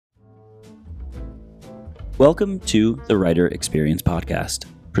Welcome to the Writer Experience Podcast,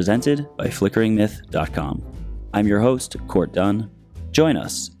 presented by FlickeringMyth.com. I'm your host, Court Dunn. Join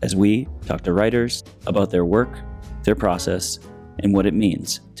us as we talk to writers about their work, their process, and what it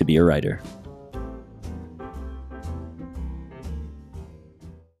means to be a writer.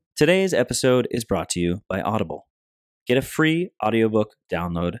 Today's episode is brought to you by Audible. Get a free audiobook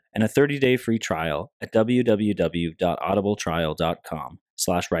download and a 30-day free trial at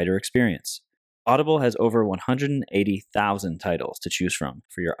www.audibletrial.com/writerexperience. Audible has over 180,000 titles to choose from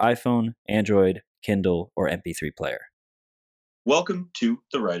for your iPhone, Android, Kindle, or MP3 player. Welcome to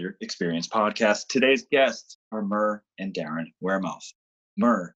the Writer Experience Podcast. Today's guests are Mur and Darren Wehrmouth.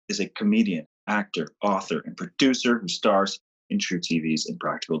 Mur is a comedian, actor, author, and producer who stars in True TV's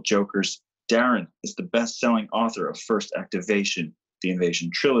Impractical Jokers. Darren is the best-selling author of First Activation, The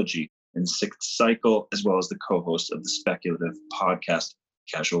Invasion Trilogy, and Sixth Cycle, as well as the co-host of the speculative podcast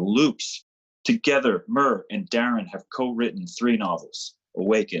Casual Loops. Together, Mur and Darren have co-written 3 novels,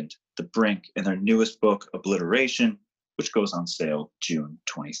 Awakened, The Brink, and their newest book, Obliteration, which goes on sale June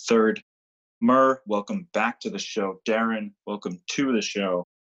 23rd. Mur, welcome back to the show. Darren, welcome to the show.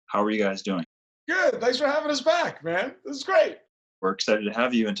 How are you guys doing? Good. Thanks for having us back, man. This is great. We're excited to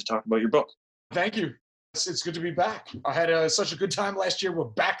have you and to talk about your book. Thank you. It's good to be back. I had such a good time last year. We're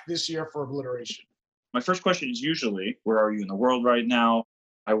back this year for Obliteration. My first question is usually, where are you in the world right now?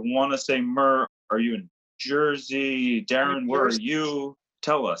 I want to say, Mur, are you in Jersey? Darren, where are you?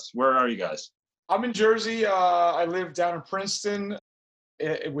 Tell us, where are you guys? I'm in Jersey. I live down in Princeton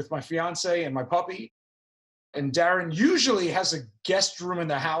with my fiance and my puppy. And Darren usually has a guest room in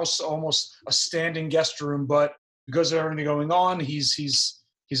the house, almost a standing guest room, but because of everything going on, he's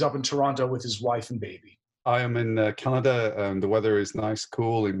up in Toronto with his wife and baby. I am in Canada, and the weather is nice,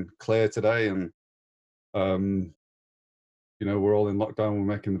 cool, and clear today. And we're all in lockdown. We're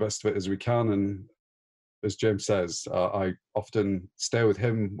making the best of it as we can. And as James says, I often stay with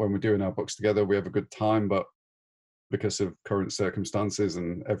him when we're doing our books together. We have a good time, but because of current circumstances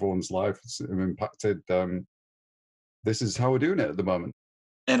and everyone's lives have impacted, this is how we're doing it at the moment.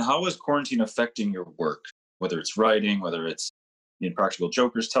 And how is quarantine affecting your work? Whether it's writing, whether it's the Impractical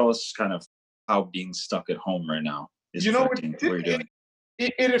Jokers, tell us kind of how being stuck at home right now is affecting what you're doing.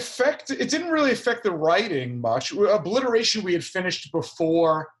 It didn't really affect the writing much. Obliteration we had finished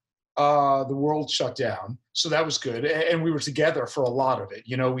before the world shut down, so that was good. And we were together for a lot of it.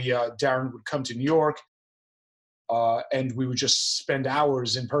 Darren would come to New York, and we would just spend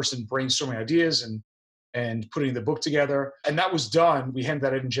hours in person brainstorming ideas and putting the book together. And that was done. We handed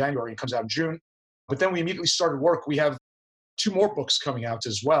that in January and it comes out in June. But then we immediately started work. We have 2 more books coming out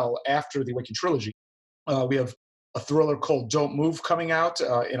as well after the Awakened trilogy. We have a thriller called Don't Move coming out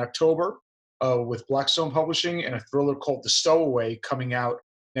in October with Blackstone Publishing, and a thriller called The Stowaway coming out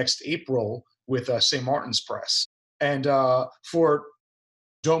next April with St. Martin's Press. And for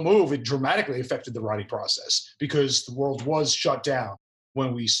Don't Move, it dramatically affected the writing process because the world was shut down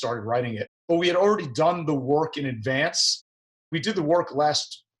when we started writing it. But we had already done the work in advance. We did the work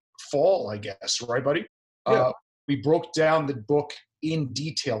last fall, I guess, right, buddy? Yeah. We broke down the book in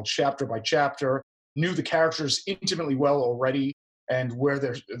detail, chapter by chapter, knew the characters intimately well already, and where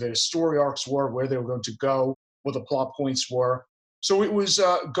their story arcs were, where they were going to go, what the plot points were. So it was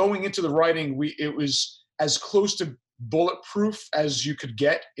going into the writing, it was as close to bulletproof as you could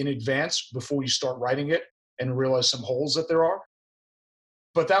get in advance before you start writing it and realize some holes that there are.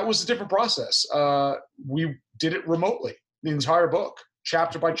 But that was a different process. We did it remotely, the entire book,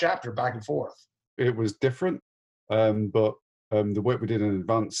 chapter by chapter, back and forth. It was different, but the work we did in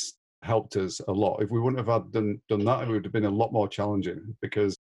advance helped us a lot. If we wouldn't have done that, it would have been a lot more challenging,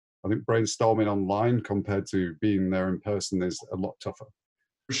 because I think brainstorming online compared to being there in person is a lot tougher.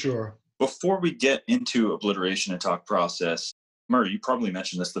 For sure. Before we get into Obliteration and talk process, Mur, you probably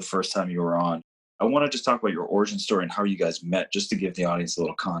mentioned this the first time you were on. I want to just talk about your origin story and how you guys met, just to give the audience a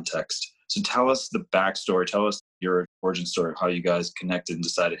little context. So tell us the backstory. Tell us your origin story of how you guys connected and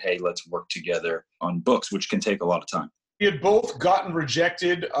decided, hey, let's work together on books, which can take a lot of time. We had both gotten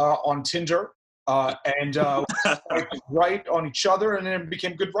rejected on Tinder and write on each other, and then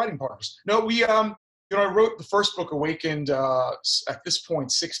became good writing partners. No, I wrote the first book, Awakened, at this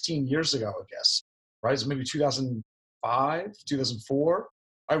point, 16 years ago, I guess. Right? It's maybe 2005, 2004.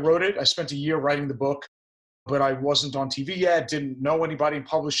 I wrote it. I spent a year writing the book, but I wasn't on TV yet, didn't know anybody in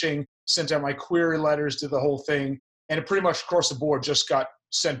publishing, sent out my query letters, did the whole thing, and it pretty much across the board just got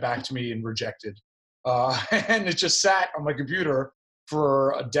sent back to me and rejected. And it just sat on my computer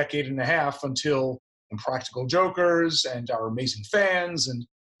for a decade and a half until Impractical Jokers and Our Amazing Fans, and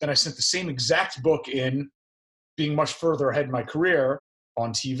then I sent the same exact book in, being much further ahead in my career,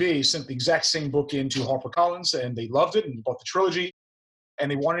 on TV, sent the exact same book in to HarperCollins, and they loved it and bought the trilogy. And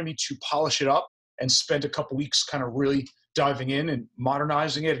they wanted me to polish it up and spend a couple weeks kind of really diving in and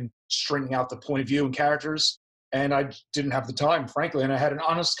modernizing it and straightening out the point of view and characters. And I didn't have the time, frankly. And I had an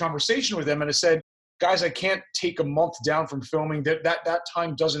honest conversation with them, and I said, guys, I can't take a month down from filming. That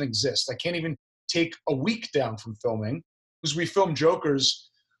time doesn't exist. I can't even take a week down from filming, because we filmed Jokers.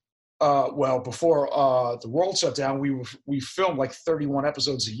 Before the world shut down, we filmed like 31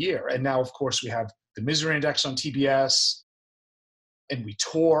 episodes a year. And now, of course, we have the Misery Index on TBS, and we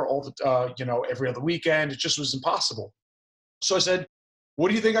tour all the, every other weekend. It just was impossible. So I said, what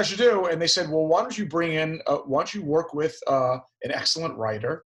do you think I should do? And they said, well, why don't you work with an excellent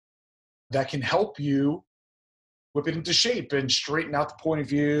writer that can help you whip it into shape and straighten out the point of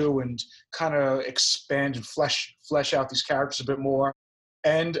view and kind of expand and flesh out these characters a bit more.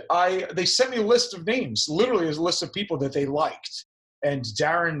 And they sent me a list of names, literally a list of people that they liked. And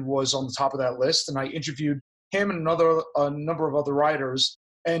Darren was on the top of that list, and I interviewed him and a number of other writers.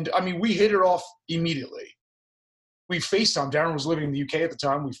 And I mean, we hit it off immediately. We FaceTimed. Darren was living in the UK at the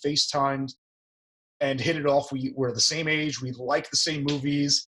time. We FaceTimed and hit it off. We were the same age. We like the same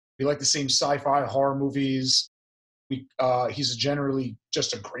movies. We like the same sci-fi horror movies. He's generally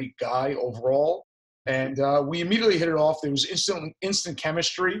just a great guy overall. And we immediately hit it off. There was instant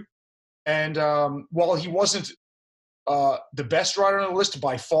chemistry. And while he wasn't the best writer on the list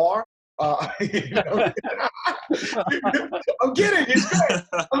by far, I'm kidding. He's good.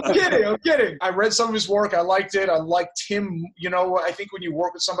 I'm kidding. I read some of his work. I liked it. I liked him. I think when you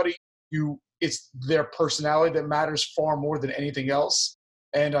work with somebody, it's their personality that matters far more than anything else.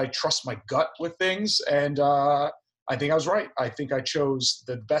 And I trust my gut with things. And I think I was right. I think I chose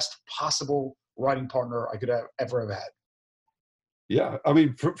the best possible writing partner I could ever have had. Yeah, I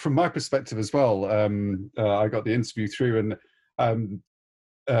mean, from my perspective as well, I got the interview through, and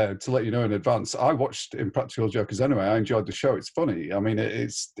to let you know in advance, I watched Impractical Jokers anyway. I enjoyed the show. It's funny. I mean,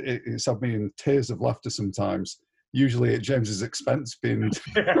 it's had me in tears of laughter sometimes, usually at James's expense, being and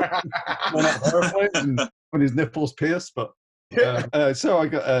when his nipples pierced. But so I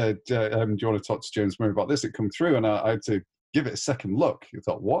got, do you want to talk to James more about this? It come through, and I had to give it a second look. I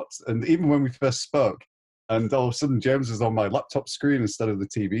thought, what? And even when we first spoke, and all of a sudden James was on my laptop screen instead of the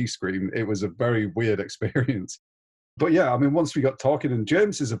TV screen, it was a very weird experience. But yeah, I mean, once we got talking, and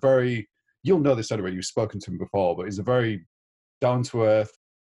James is you'll know this anyway, you've spoken to him before, but he's a very down-to-earth,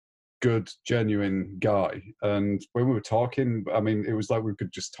 good, genuine guy. And when we were talking, I mean, it was like we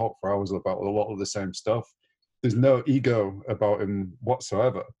could just talk for hours about a lot of the same stuff. There's no ego about him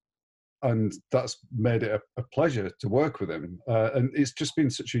whatsoever. And that's made it a pleasure to work with him. And it's just been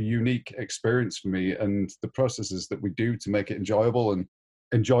such a unique experience for me, and the processes that we do to make it enjoyable and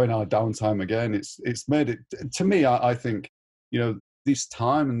enjoying our downtime again, it's made it, to me, I think, this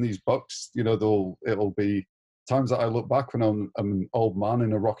time and these books, it'll be times that I look back when I'm an old man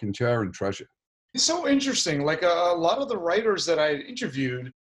in a rocking chair and treasure. It's so interesting. Like a lot of the writers that I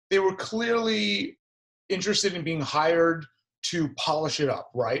interviewed, they were clearly interested in being hired to polish it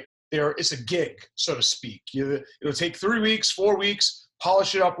up, right? It's a gig, so to speak. It'll take 3 weeks, 4 weeks,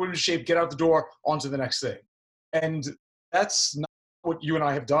 polish it up, put it in shape, get out the door, on to the next thing. And that's not what you and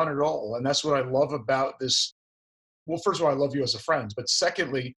I have done at all. And that's what I love about this. Well, first of all, I love you as a friend. But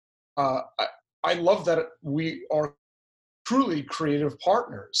secondly, I love that we are truly creative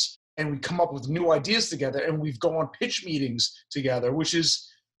partners, and we come up with new ideas together, and we've gone on pitch meetings together, which is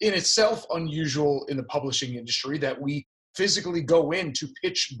in itself unusual in the publishing industry, that we physically go in to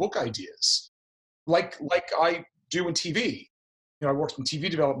pitch book ideas like I do in TV. I worked in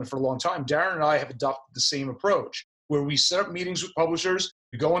TV development for a long time. Darren and I have adopted the same approach, where we set up meetings with publishers,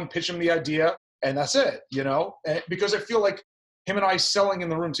 we go and pitch them the idea, and that's it, and because I feel like him and I selling in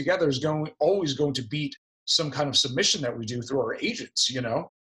the room together is always going to beat some kind of submission that we do through our agents,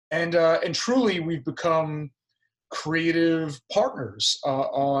 and truly we've become creative partners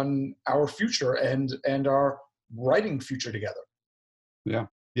on our future and our writing future together. Yeah,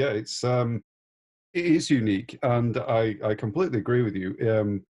 it is unique, and I completely agree with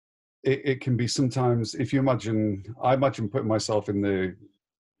you. It can be sometimes, if you I imagine putting myself in the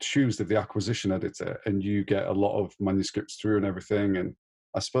shoes of the acquisition editor, and you get a lot of manuscripts through and everything, and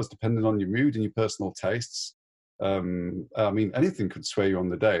I suppose depending on your mood and your personal tastes, I mean, anything could sway you on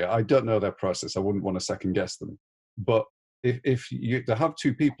the day. I don't know their process. I wouldn't want to second guess them, but if you to have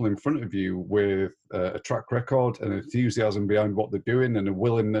two people in front of you with a track record and enthusiasm behind what they're doing, and a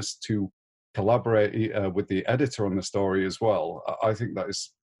willingness to collaborate with the editor on the story as well, I think that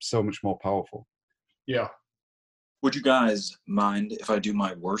is so much more powerful. Yeah. Would you guys mind if I do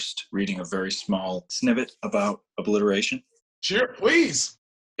my worst, reading a very small snippet about Obliteration? Sure, please.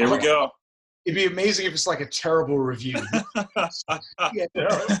 Here we go. It'd be amazing if it's like a terrible review. Yeah,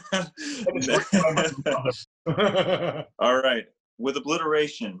 All right. With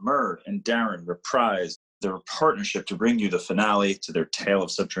Obliteration, Mur and Darren reprised their partnership to bring you the finale to their tale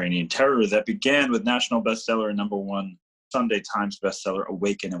of subterranean terror that began with national bestseller and #1 Sunday Times bestseller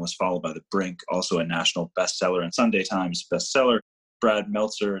Awaken and was followed by The Brink, also a national bestseller and Sunday Times bestseller. Brad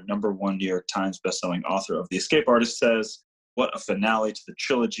Meltzer, #1 New York Times bestselling author of The Escape Artist, says, "What a finale to the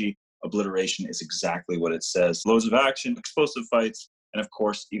trilogy. Obliteration is exactly what it says. Loads of action, explosive fights, and of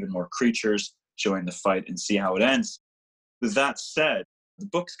course, even more creatures. Join the fight and see how it ends." With that said, the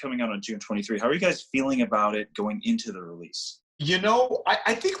book's coming out on June 23. How are you guys feeling about it going into the release?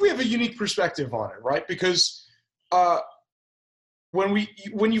 I think we have a unique perspective on it, right? Because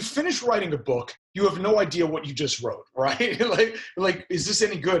when you finish writing a book, you have no idea what you just wrote, right? like, is this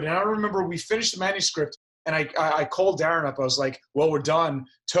any good? And I remember we finished the manuscript, and I called Darren up. I was like, "Well, we're done.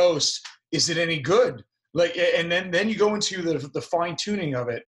 Toast. Is it any good?" Like, and then you go into the fine tuning of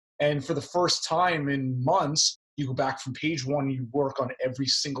it, and for the first time in months, you go back from page 1, you work on every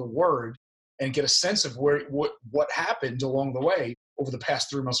single word, and get a sense of what happened along the way over the past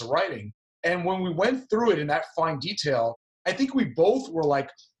 3 months of writing. And when we went through it in that fine detail, I think we both were like,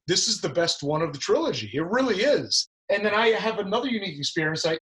 "This is the best one of the trilogy. It really is." And then I have another unique experience. I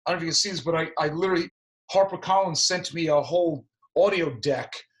don't know if you can see this, but I literally, HarperCollins sent me a whole audio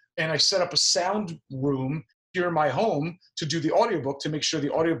deck, and I set up a sound room here in my home to do the audiobook, to make sure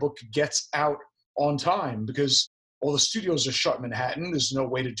the audiobook gets out on time, because all the studios are shut in Manhattan. There's no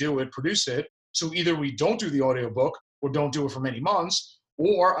way to do it, produce it. So either we don't do the audiobook or don't do it for many months,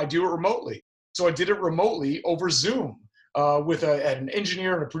 or I do it remotely. So I did it remotely over Zoom with an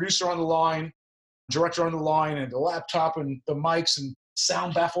engineer and a producer on the line, director on the line, and the laptop and the mics and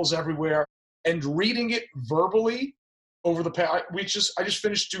sound baffles everywhere, and reading it verbally over the past. I just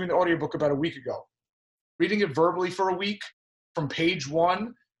finished doing the audiobook about a week ago. Reading it verbally for a week from page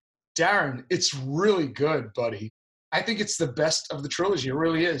 1, Darren, it's really good, buddy. I think it's the best of the trilogy. It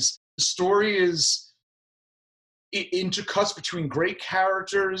really is. The story it intercuts between great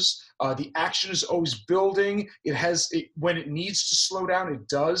characters. The action is always building. When it needs to slow down, it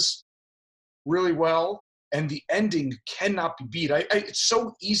does really well. And the ending cannot be beat. It's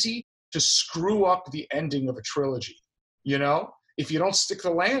so easy to screw up the ending of a trilogy. If you don't stick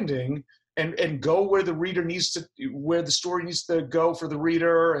the landing and go where the reader where the story needs to go for the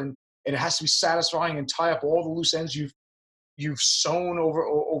reader, and it has to be satisfying and tie up all the loose ends you've sewn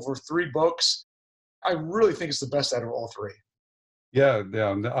over 3 books. I really think it's the best out of all 3. Yeah.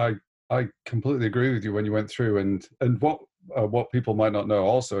 I completely agree with you when you went through, and what people might not know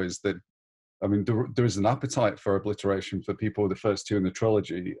also is that, I mean, there is an appetite for Obliteration for people with the first 2 in the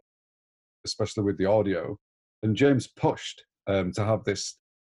trilogy, especially with the audio. And James pushed to have this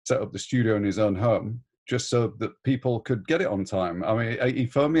set up the studio in his own home, just so that people could get it on time. I mean, he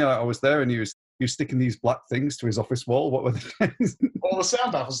phoned me. I was there, and he was sticking these black things to his office wall. What were they? All the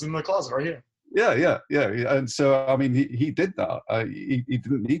sound baffles in the closet right here. Yeah. And so, I mean, he did that. He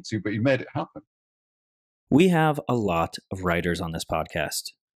didn't need to, but he made it happen. We have a lot of writers on this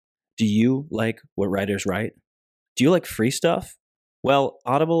podcast. Do you like what writers write? Do you like free stuff? Well,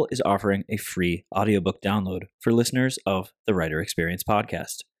 Audible is offering a free audiobook download for listeners of the Writer Experience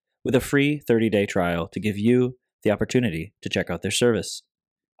podcast, with a free 30-day trial to give you the opportunity to check out their service.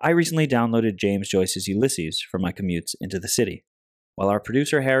 I recently downloaded James Joyce's Ulysses for my commutes into the city, while our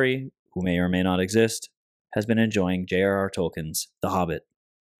producer Harry, who may or may not exist, has been enjoying J.R.R. Tolkien's The Hobbit.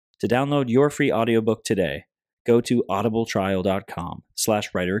 To download your free audiobook today, go to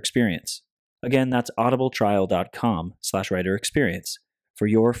audibletrial.com/writerexperience. Again, that's audibletrial.com/writerexperience for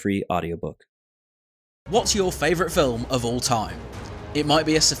your free audiobook. What's your favourite film of all time? It might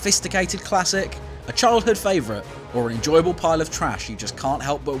be a sophisticated classic, a childhood favourite, or an enjoyable pile of trash you just can't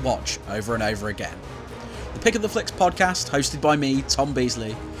help but watch over and over again. The Pick of the Flicks podcast, hosted by me, Tom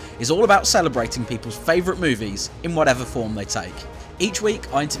Beasley, is all about celebrating people's favourite movies in whatever form they take. Each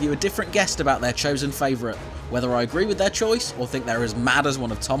week, I interview a different guest about their chosen favourite, whether I agree with their choice or think they're as mad as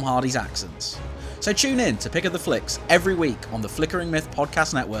one of Tom Hardy's accents. So tune in to Pick of the Flicks every week on the Flickering Myth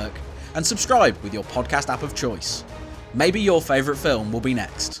Podcast Network, and subscribe with your podcast app of choice. Maybe your favourite film will be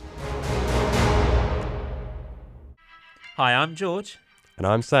next. Hi, I'm George. And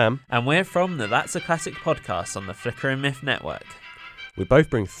I'm Sam. And we're from the That's a Classic podcast on the Flickering Myth Network. We both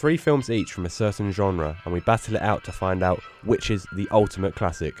bring 3 films each from a certain genre, and we battle it out to find out which is the ultimate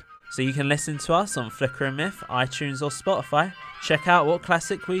classic. So you can listen to us on Flickering Myth, iTunes or Spotify. Check out what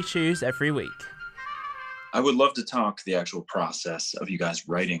classic we choose every week. I would love to talk the actual process of you guys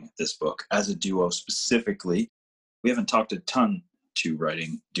writing this book as a duo specifically. We haven't talked a ton to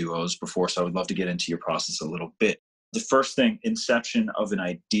writing duos before, so I would love to get into your process a little bit. The first thing, inception of an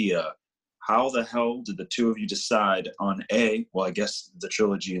idea. How the hell did the two of you decide on A, well, I guess the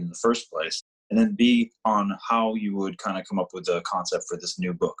trilogy in the first place, and then B, on how you would kind of come up with the concept for this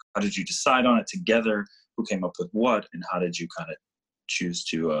new book? How did you decide on it together? Who came up with what? And how did you kind of choose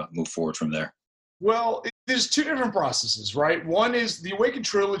to move forward from there? Well, there's two different processes, right? One is the Awakened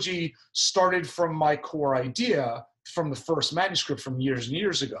trilogy started from my core idea from the first manuscript from years and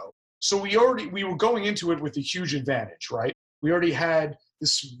years ago. So we were going into it with a huge advantage, right? We already had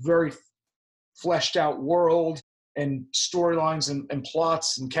this very fleshed out world and storylines and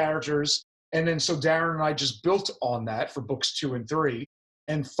plots and characters. And then so Darren and I just built on that for books 2 and 3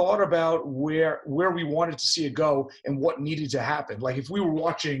 and thought about where we wanted to see it go and what needed to happen. Like if we were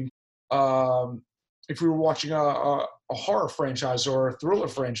watching a horror franchise or a thriller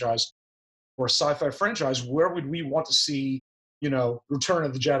franchise or a sci-fi franchise, where would we want to see, Return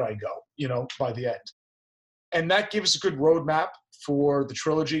of the Jedi go, by the end? And that gave us a good roadmap for the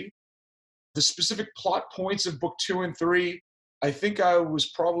trilogy. The specific plot points of book 2 and 3, I think I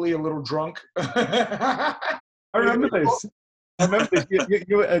was probably a little drunk. I remember this.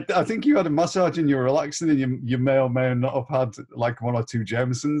 I think you had a massage and you were relaxing, and you may or may not have had like 1 or 2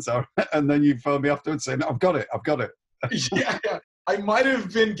 Jamesons, and then you phoned me afterwards saying, I've got it. Yeah. I might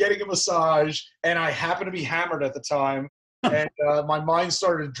have been getting a massage, and I happened to be hammered at the time, and my mind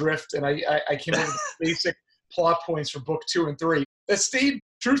started to drift, and I came up with basic plot points for book 2 and 3 that stayed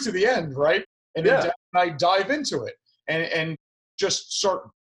true to the end, right? And then I dive into it and just start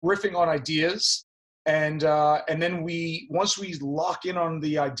riffing on ideas. And then once we lock in on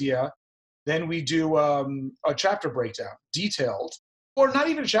the idea, then we do a chapter breakdown, detailed, or not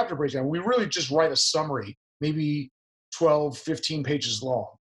even a chapter breakdown. We really just write a summary, maybe 12, 15 pages long.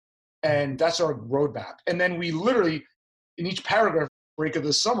 And that's our roadmap. And then we literally, in each paragraph break of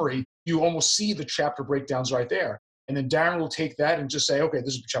the summary, you almost see the chapter breakdowns right there. And then Darren will take that and just say, okay,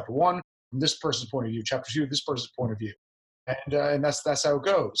 this is chapter 1 from this person's point of view, chapter 2, this person's point of view. And that's how it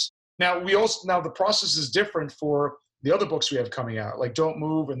goes. Now the process is different for the other books we have coming out, like Don't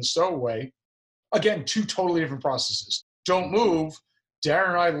Move and The Stowaway. Again, 2 totally different processes. Don't Move, Darren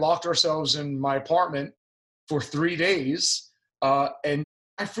and I locked ourselves in my apartment for 3 days, and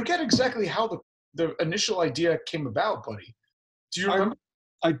I forget exactly how the initial idea came about, buddy. Do you remember?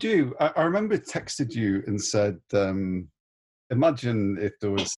 I do. I remember texted you and said, imagine if there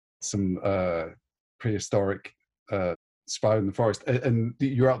was some prehistoric spider in the forest, and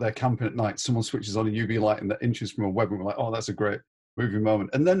you're out there camping at night, someone switches on a UV light and that inches from a web, and we're like, oh, that's a great movie moment.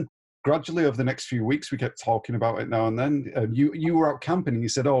 And then gradually over the next few weeks, we kept talking about it now and then. You were out camping and you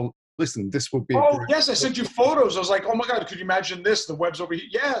said, oh, listen, this would be yes, I sent you photos. I was like, oh my God, could you imagine this? The web's over here.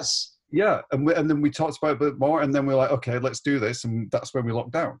 Yes. Yeah, and then we talked about it a bit more, and then we were like, okay, let's do this, and that's when we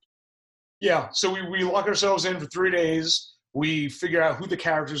locked down. Yeah, so we lock ourselves in for 3 days. We figure out who the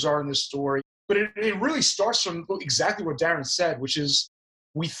characters are in this story. But it really starts from exactly what Darren said, which is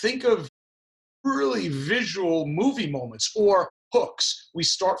we think of really visual movie moments or hooks. We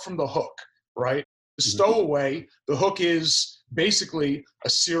start from the hook, right? The Stowaway, the hook is basically a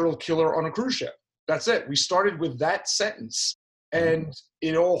serial killer on a cruise ship. That's it. We started with that sentence, and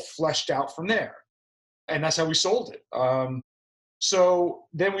it all fleshed out from there. And that's how we sold it. So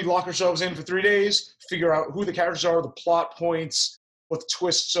then we lock ourselves in for 3 days, figure out who the characters are, the plot points, what the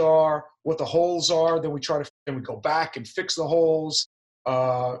twists are, what the holes are. Then we go back and fix the holes,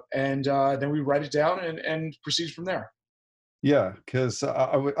 and then we write it down and proceed from there. Yeah, because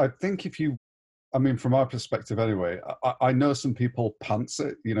I think from our perspective anyway, I know some people pants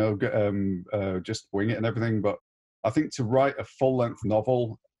it, just wing it and everything, but I think to write a full-length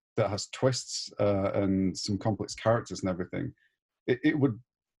novel that has twists and some complex characters and everything, it would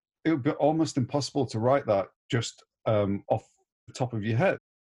be almost impossible to write that just off the top of your head.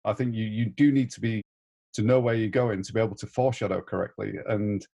 I think you do need to know where you're going to be able to foreshadow correctly.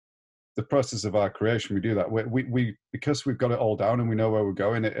 And the process of our creation, we do that. We because we've got it all down and we know where we're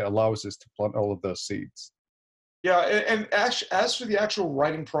going, it allows us to plant all of those seeds. Yeah, and as for the actual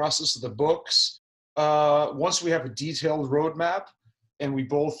writing process of the books, once we have a detailed roadmap and we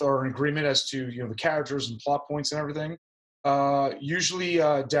both are in agreement as to the characters and plot points and everything, usually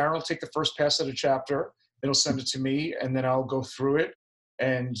Darren will take the first pass at a chapter, then he'll send it to me, and then I'll go through it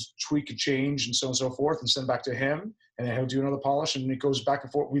and tweak and change and so on and so forth and send back to him, and then he'll do another polish, and it goes back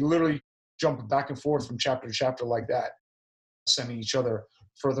and forth. We literally jump back and forth from chapter to chapter like that, sending each other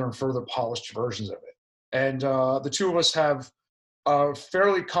further and further polished versions of it. And the two of us have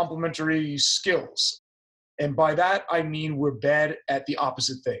fairly complementary skills. And by that, I mean we're bad at the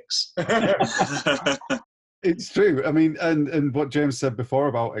opposite things. It's true. I mean, and what James said before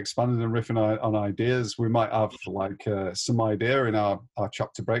about expanding and riffing on ideas, we might have like some idea in our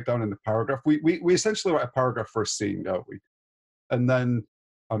chapter breakdown in the paragraph. We essentially write a paragraph for a scene, don't we? And then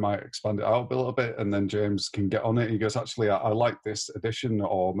I might expand it out a little bit, and then James can get on it. He goes, actually, I like this addition,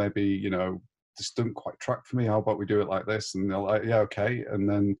 or maybe, you know, this doesn't quite track for me. How about we do it like this? And they're like, yeah, okay.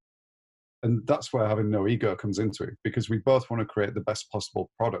 And that's where having no ego comes into it, because we both want to create the best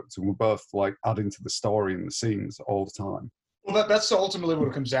possible product, and we're both like adding to the story and the scenes all the time. Well, that's ultimately what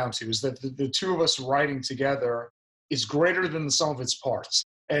it comes down to, is that the two of us writing together is greater than the sum of its parts.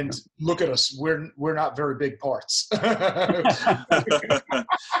 And look at us, we're not very big parts.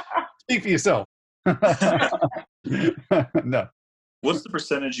 Speak for yourself. No. What's the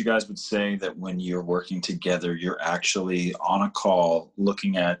percentage you guys would say that when you're working together, you're actually on a call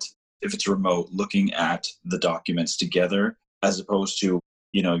looking at, if it's remote, looking at the documents together, as opposed to,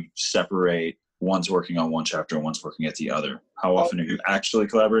 you know, separate, one's working on one chapter and one's working at the other? How often are you actually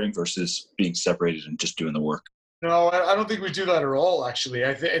collaborating versus being separated and just doing the work? No, I don't think we do that at all, actually.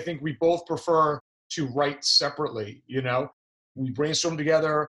 I think we both prefer to write separately, you know? We brainstorm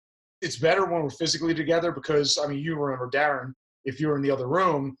together. It's better when we're physically together because, I mean, you remember, Darren, if you're in the other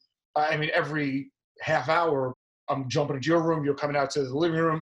room, I mean, every half hour, I'm jumping into your room, you're coming out to the living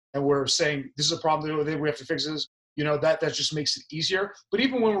room, and we're saying, this is a problem, we have to fix this. You know, that just makes it easier. But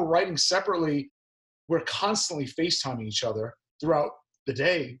even when we're writing separately, we're constantly FaceTiming each other throughout the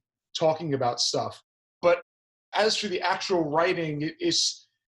day, talking about stuff. But as for the actual writing,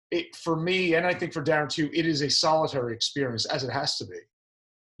 for me, and I think for Darren too, it is a solitary experience, as it has to be.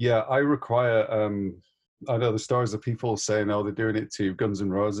 Yeah, I require, I know the stories of people saying, oh, they're doing it to Guns N'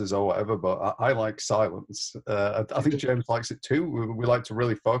 Roses or whatever, but I like silence. I think James likes it too. We like to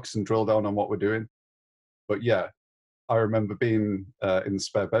really focus and drill down on what we're doing. But yeah, I remember being in the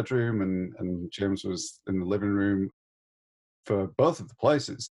spare bedroom and James was in the living room for both of the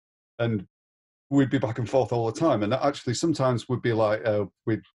places. And we'd be back and forth all the time. And actually sometimes we'd be like,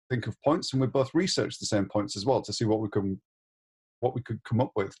 we'd think of points and we'd both research the same points as well to see what we could come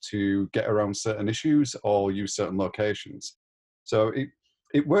up with to get around certain issues or use certain locations. So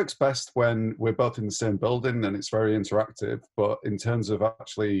it works best when we're both in the same building and it's very interactive. But in terms of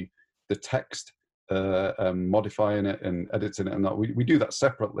actually the text, modifying it and editing it and that, we do that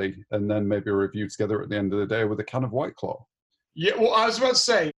separately, and then maybe a review together at the end of the day with a can of White Claw. Yeah, well, I was about to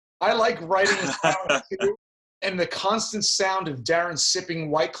say, I like writing too, and the constant sound of Darren sipping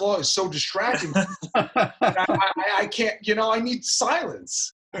White Claw is so distracting. I can't, you know, I need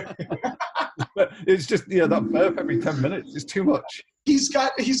silence. It's just, yeah, that burp every 10 minutes is too much. He's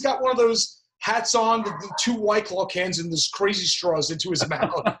got one of those hats on, the two White Claw cans and this crazy straws into his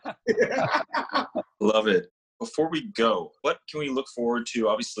mouth. Love it. Before we go, what can we look forward to?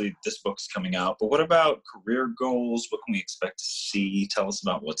 Obviously, this book's coming out, but what about career goals? What can we expect to see? Tell us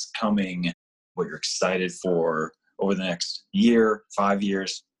about what's coming, what you're excited for over the next year, 5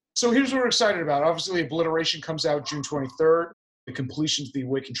 years. So here's what we're excited about. Obviously, Obliteration comes out June 23rd. The completion of the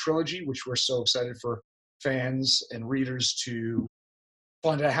Awakened trilogy, which we're so excited for fans and readers to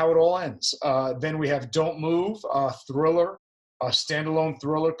find out how it all ends. Then we have Don't Move, a thriller, a standalone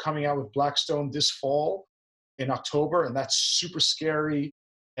thriller coming out with Blackstone this fall in October, and that's super scary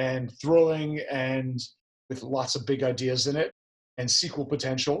and thrilling and with lots of big ideas in it and sequel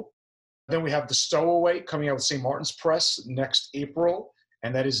potential. Then we have The Stowaway coming out with St. Martin's Press next April,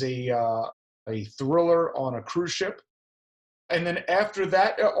 and that is a thriller on a cruise ship. And then after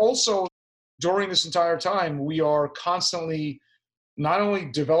that, also during this entire time, we are constantly not only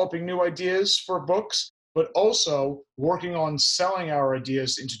developing new ideas for books, but also working on selling our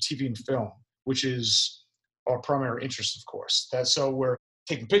ideas into TV and film, which is our primary interest, of course. So we're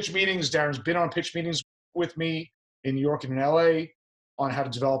taking pitch meetings. Darren's been on pitch meetings with me in New York and in LA on how to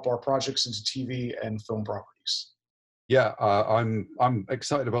develop our projects into TV and film properties. Yeah, I'm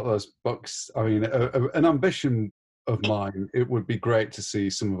excited about those books. I mean, an ambition of mine, it would be great to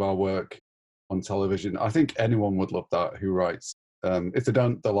see some of our work on television. I think anyone would love that who writes. If they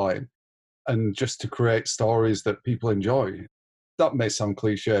don't, they're lying. And just to create stories that people enjoy. That may sound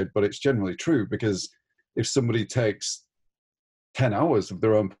cliched, but it's generally true, because if somebody takes 10 hours of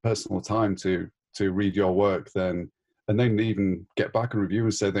their own personal time to read your work, then and then even get back and review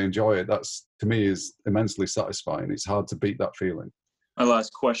and say they enjoy it, that's, to me, is immensely satisfying. It's hard to beat that feeling. My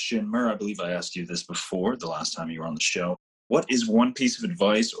last question, Mur, I believe I asked you this before the last time you were on the show. What is one piece of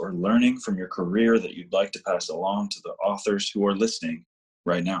advice or learning from your career that you'd like to pass along to the authors who are listening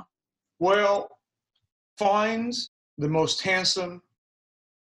right now? Well, find the most handsome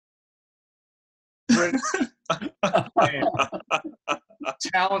man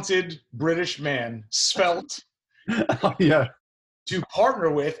talented British man, svelte, Yeah. to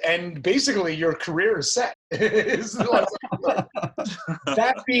partner with, and basically your career is set. That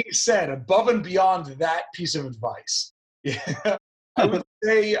being said, above and beyond that piece of advice, yeah, I would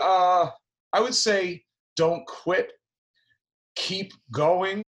say don't quit. Keep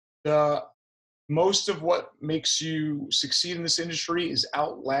going. Most of what makes you succeed in this industry is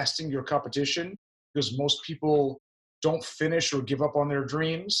outlasting your competition, because most people don't finish or give up on their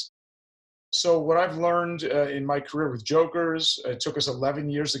dreams. So what I've learned in my career with Jokers, it took us 11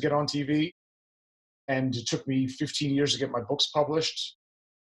 years to get on TV, and it took me 15 years to get my books published.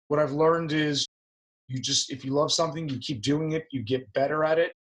 What I've learned is if you love something, you keep doing it, you get better at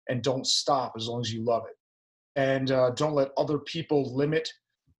it, and don't stop as long as you love it. And don't let other people limit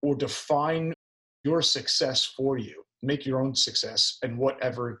or define your success for you. Make your own success and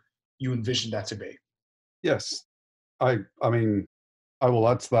whatever you envision that to be. Yes. I mean, I will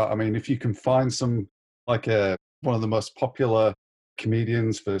add to that. I mean, if you can find some, like one of the most popular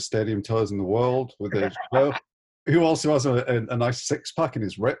comedians for stadium tours in the world with a show, who also has a nice six-pack and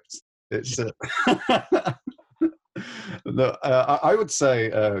is ripped. It's no, I would say,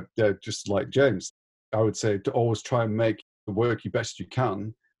 just like James, I would say to always try and make the work you best you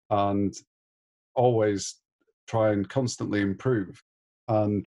can, and always try and constantly improve.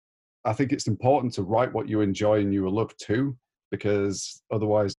 And I think it's important to write what you enjoy and you will love too, because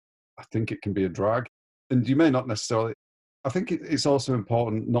otherwise I think it can be a drag. And you may not necessarily, I think it's also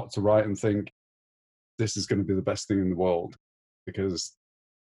important not to write and think this is going to be the best thing in the world, because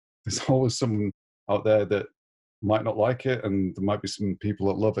there's always someone out there that might not like it, and there might be some people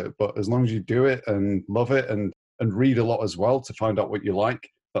that love it. But as long as you do it and love it and read a lot as well to find out what you like,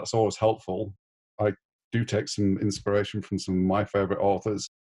 that's always helpful. I do take some inspiration from some of my favorite authors.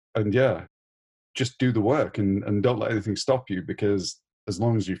 And yeah, just do the work and don't let anything stop you, because as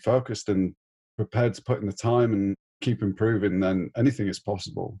long as you're focused and prepared to put in the time and keep improving, then anything is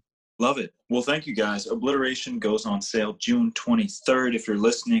possible. Love it. Well, thank you guys. Obliteration goes on sale June 23rd. If you're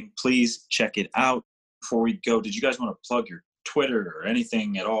listening, please check it out. Before we go, did you guys want to plug your Twitter or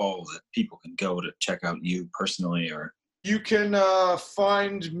anything at all that people can go to check out you personally? Or you can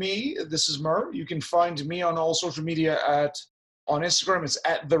find me. This is Murr. You can find me on all social media on Instagram. It's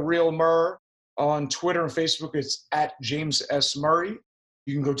 @TheRealMurr. On Twitter and Facebook, it's @James S. Murray.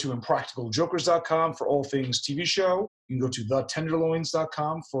 You can go to impracticaljokers.com for all things TV show. You can go to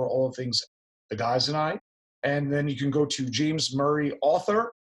thetenderloins.com for all things The Guys and I. And then you can go to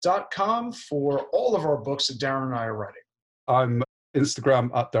jamesmurrayauthor.com for all of our books that Darren and I are writing. I'm Instagram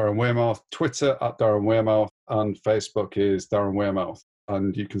 @Darren Wearmouth, Twitter @Darren Wearmouth, and Facebook is Darren Wearmouth.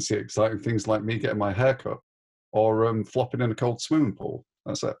 And you can see exciting things like me getting my hair cut or flopping in a cold swimming pool.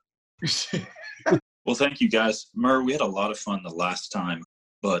 That's it. Well, thank you guys. Murr, we had a lot of fun the last time,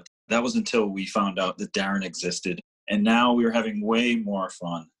 but that was until we found out that Darren existed. And now we're having way more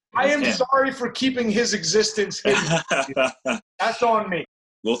fun. I am sorry for keeping his existence hidden. That's on me.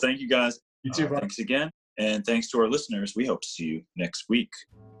 Well, thank you guys. You too, thanks again. And thanks to our listeners. We hope to see you next week.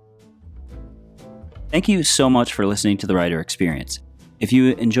 Thank you so much for listening to The Writer Experience. If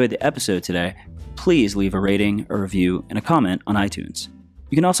you enjoyed the episode today, please leave a rating, a review, and a comment on iTunes.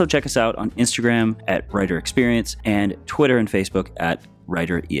 You can also check us out on Instagram @WriterExperience and Twitter and Facebook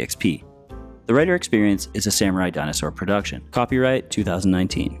 @WriterEXP. The Writer Experience is a Samurai Dinosaur production. Copyright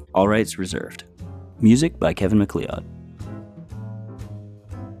 2019. All rights reserved. Music by Kevin MacLeod.